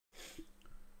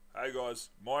Hey guys,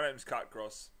 my name's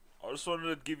Cutcross. I just wanted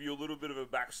to give you a little bit of a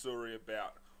backstory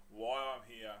about why I'm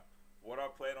here, what I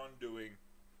plan on doing,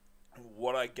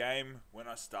 what I game when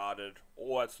I started,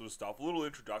 all that sort of stuff. A little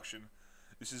introduction.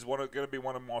 This is going to be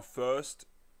one of my first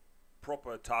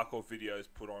proper Tarkov videos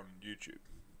put on YouTube.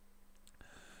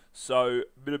 So,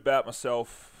 a bit about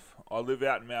myself. I live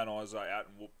out in Mount Isa, out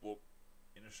in Whoop Whoop,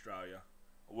 in Australia.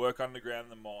 I work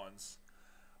underground in the mines.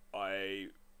 I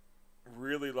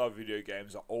really love video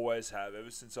games. I always have,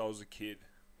 ever since I was a kid.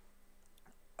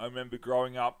 I remember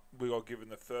growing up, we got given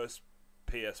the first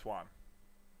PS1,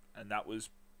 and that was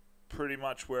pretty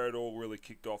much where it all really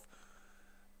kicked off.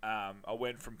 I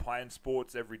went from playing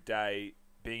sports every day,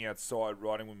 being outside,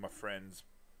 riding with my friends,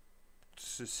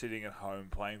 to sitting at home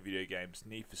playing video games.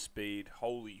 Need for Speed,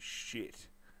 holy shit.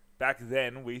 Back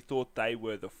then, we thought they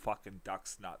were the fucking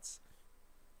duck's nuts.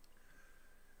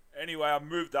 Anyway, I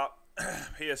moved up,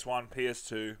 PS1,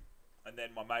 PS2, and then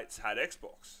my mates had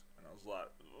Xbox. And I was like,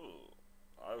 ooh,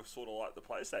 I sort of like the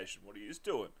PlayStation. What are you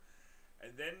doing?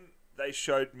 And then they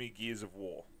showed me Gears of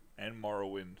War and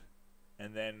Morrowind.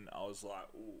 And then I was like,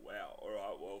 ooh, wow,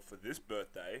 alright, well, for this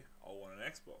birthday, I want an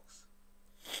Xbox.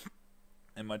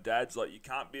 And my dad's like, you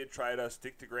can't be a traitor,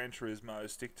 stick to Gran Turismo,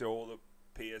 stick to all the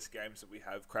PS games that we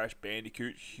have. Crash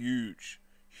Bandicoot, huge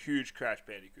Crash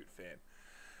Bandicoot fan.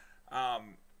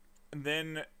 And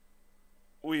then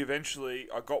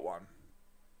I got one.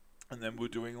 And then we were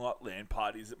doing like LAN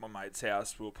parties at my mate's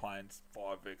house. We were playing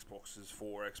 5 Xboxes,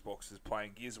 4 Xboxes,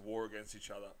 playing Gears of War against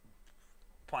each other.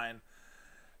 Playing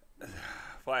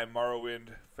Morrowind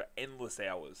for endless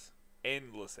hours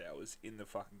in the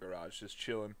fucking garage, just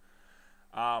chilling.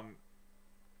 And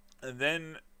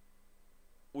then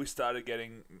we started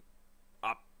getting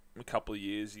up a couple of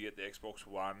years. You get the Xbox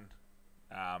One.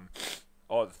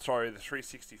 The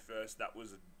 360 first. That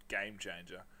was a game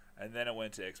changer. And then I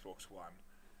went to Xbox One.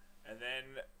 And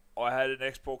then I had an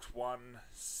Xbox One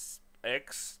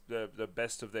X, the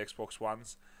best of the Xbox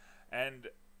Ones. And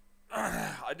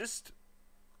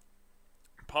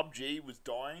PUBG was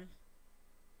dying.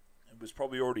 It was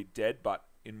probably already dead, but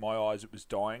in my eyes it was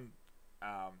dying.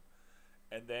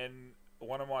 And then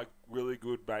one of my really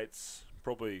good mates,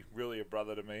 probably really a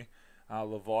brother to me,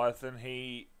 Leviathan,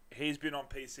 he's been on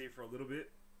PC for a little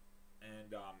bit,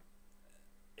 and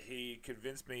he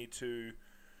convinced me to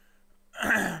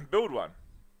build one.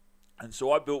 And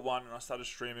so I built one, and I started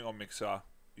streaming on Mixer,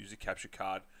 used a capture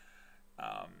card.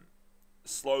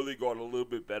 Slowly got a little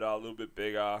bit better, a little bit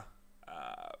bigger,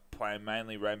 playing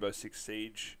mainly Rainbow Six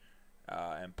Siege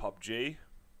and PUBG.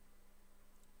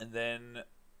 And then,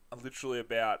 literally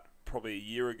about probably a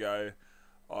year ago,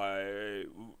 I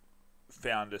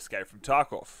found Escape from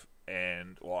Tarkov.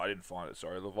 And, well, I didn't find it,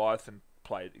 sorry. Leviathan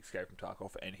played Escape from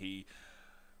Tarkov, and he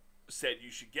said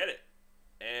you should get it.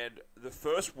 And the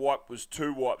first wipe was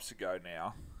 2 wipes ago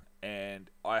now, and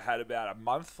I had about a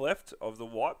month left of the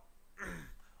wipe.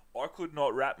 I could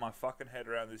not wrap my fucking head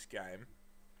around this game.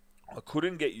 I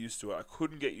couldn't get used to it. I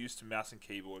couldn't get used to mouse and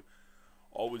keyboard.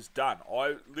 I was done.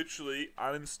 I literally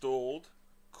uninstalled,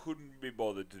 couldn't be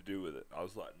bothered to do with it. I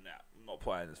was like, nah, I'm not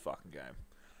playing this fucking game.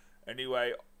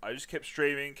 Anyway, I just kept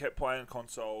streaming, kept playing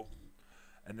console,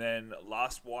 and then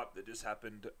last wipe that just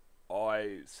happened,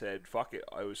 I said, fuck it.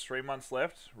 It was 3 months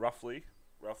left, roughly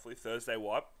Thursday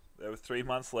wipe. There were 3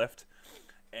 months left,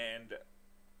 and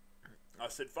I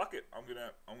said, fuck it. I'm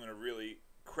gonna really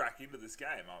crack into this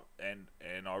game, and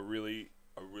I really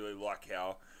like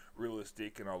how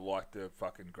realistic, and I like the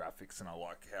fucking graphics, and I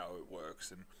like how it works,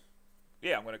 and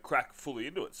yeah, I'm gonna crack fully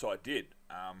into it. So I did.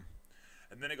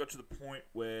 And then it got to the point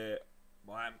where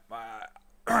I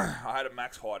had a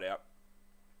max hideout,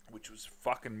 which was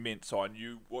fucking mint, so I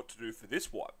knew what to do for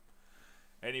this wipe.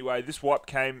 Anyway, this wipe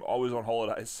came, I was on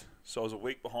holidays, so I was a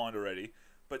week behind already,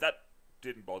 but that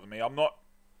didn't bother me. I'm not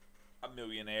a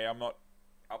millionaire, I'm not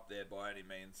up there by any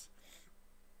means.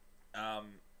 Now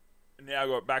I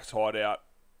got max hideout,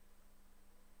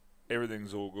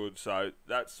 everything's all good, so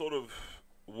that's sort of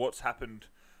what's happened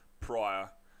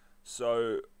prior.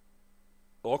 So,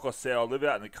 like I said, I live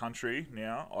out in the country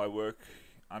now. I work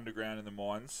underground in the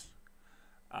mines.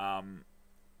 I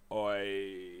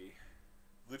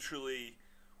literally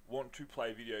want to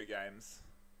play video games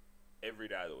every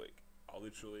day of the week.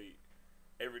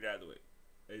 Every day of the week.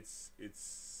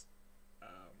 It's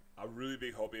a really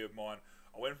big hobby of mine.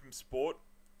 I went from sport.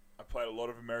 I played a lot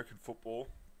of American football.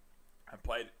 I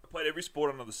played every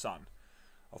sport under the sun.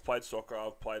 I've played soccer.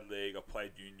 I've played league. I've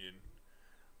played union.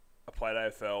 I played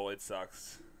AFL. It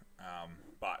sucks,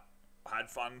 but I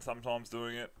had fun sometimes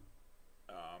doing it.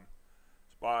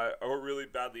 But I got really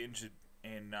badly injured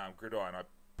in gridiron. I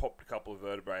popped a couple of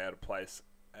vertebrae out of place,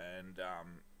 and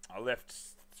I left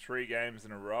 3 games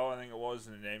in a row, I think it was,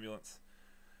 in an ambulance,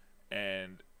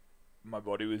 and my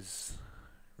body was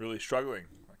really struggling.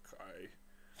 Like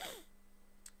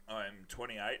I'm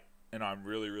 28, and I'm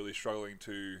really, really struggling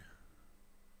to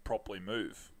properly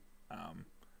move.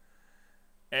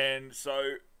 And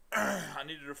so I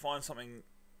needed to find something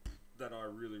that I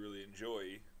really, really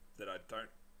enjoy that I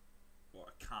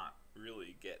can't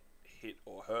really get hit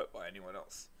or hurt by anyone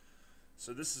else.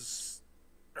 So this is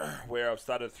where I've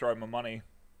started to throw my money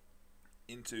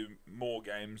into more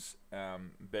games,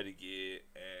 better gear,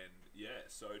 and yeah.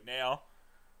 So now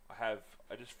I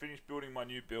just finished building my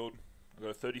new build. I've got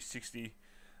a 3060,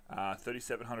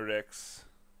 3700X,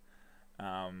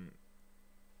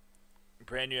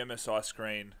 brand new MSI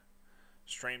screen,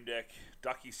 Stream Deck,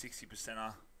 Ducky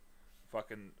 60%er,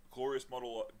 fucking glorious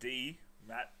Model D,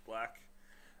 matte black.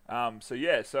 So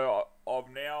yeah, so I've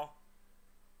now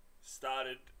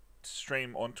started to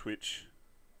stream on Twitch,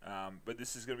 but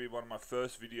this is going to be one of my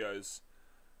first videos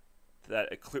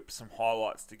that clips some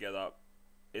highlights together.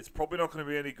 It's probably not going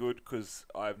to be any good because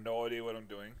I have no idea what I'm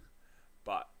doing,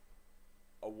 but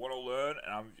I want to learn,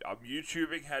 and I'm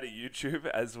YouTubing how to YouTube,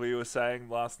 as we were saying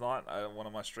last night on one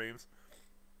of my streams.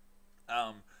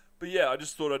 But yeah, I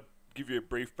just thought I'd give you a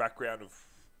brief background of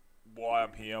why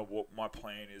I'm here, what my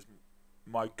plan is.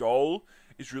 My goal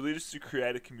is really just to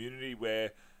create a community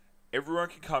where everyone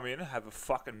can come in, have a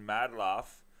fucking mad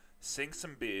laugh, sing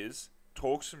some beers,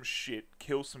 talk some shit,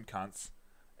 kill some cunts,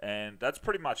 and that's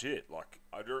pretty much it. Like,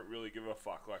 I don't really give a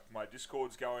fuck. Like, my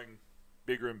Discord's going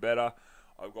bigger and better.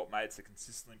 I've got mates to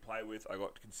consistently play with. I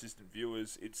got consistent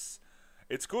viewers. It's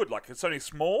good. Like, it's only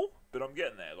small, but I'm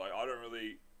getting there. Like, I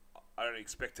don't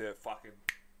expect to fucking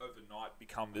overnight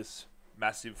become this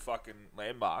massive fucking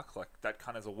landmark. Like, that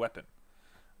cunt is a weapon.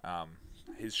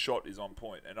 His shot is on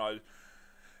point, and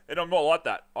I'm not like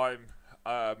that. I'm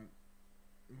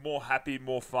more happy,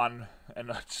 more fun,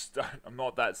 and I'm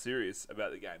not that serious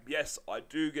about the game. Yes, I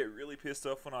do get really pissed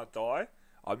off when I die.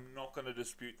 I'm not going to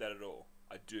dispute that at all.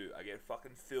 I do. I get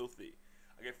fucking filthy.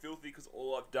 I get filthy because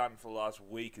all I've done for the last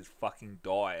week is fucking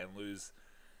die and lose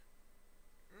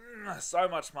so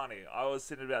much money. I was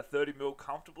sitting at about 30 mil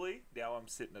comfortably. Now I'm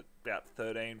sitting at about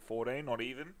 13, 14, not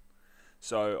even.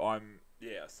 So I'm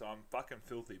fucking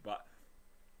filthy. But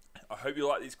I hope you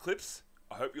like these clips.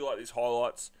 I hope you like these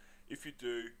highlights. If you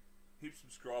do, hit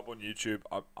subscribe on YouTube.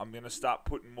 I'm going to start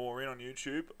putting more in on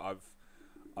YouTube.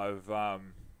 I've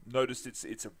noticed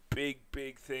it's a big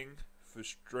thing for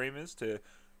streamers to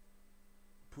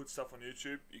put stuff on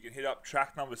YouTube. You can hit up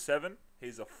track number 7.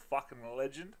 He's a fucking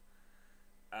legend.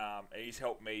 And he's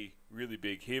helped me really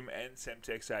big. Him and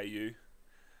Semtex AU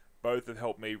both have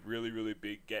helped me really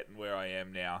big getting where I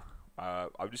am now.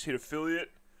 I've just hit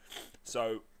affiliate,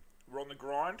 so we're on the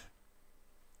grind.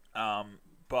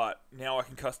 But now I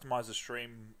can customize the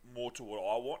stream more to what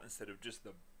I want instead of just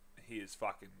here's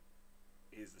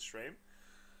the stream.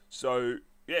 So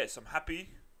yes, I'm happy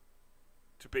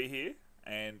to be here,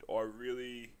 and I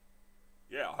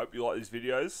hope you like these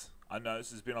videos. I know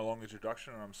this has been a long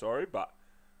introduction, and I'm sorry, but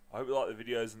I hope you like the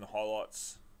videos and the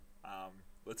highlights.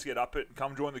 Let's get up it and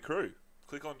come join the crew.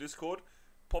 Click on Discord,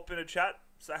 pop in a chat,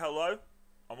 say hello.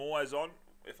 I'm always on.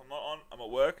 If I'm not on, I'm at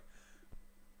work.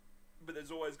 But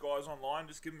there's always guys online.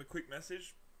 Just give them a quick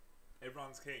message.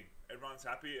 Everyone's keen. Everyone's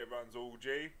happy. Everyone's all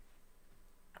G.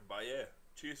 But yeah,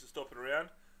 cheers for stopping around.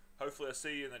 Hopefully I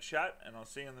see you in the chat, and I'll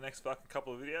see you in the next fucking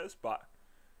couple of videos. But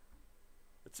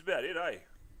that's about it, eh?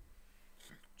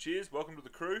 Cheers. Welcome to the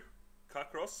crew. Cut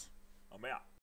cross. I'm out.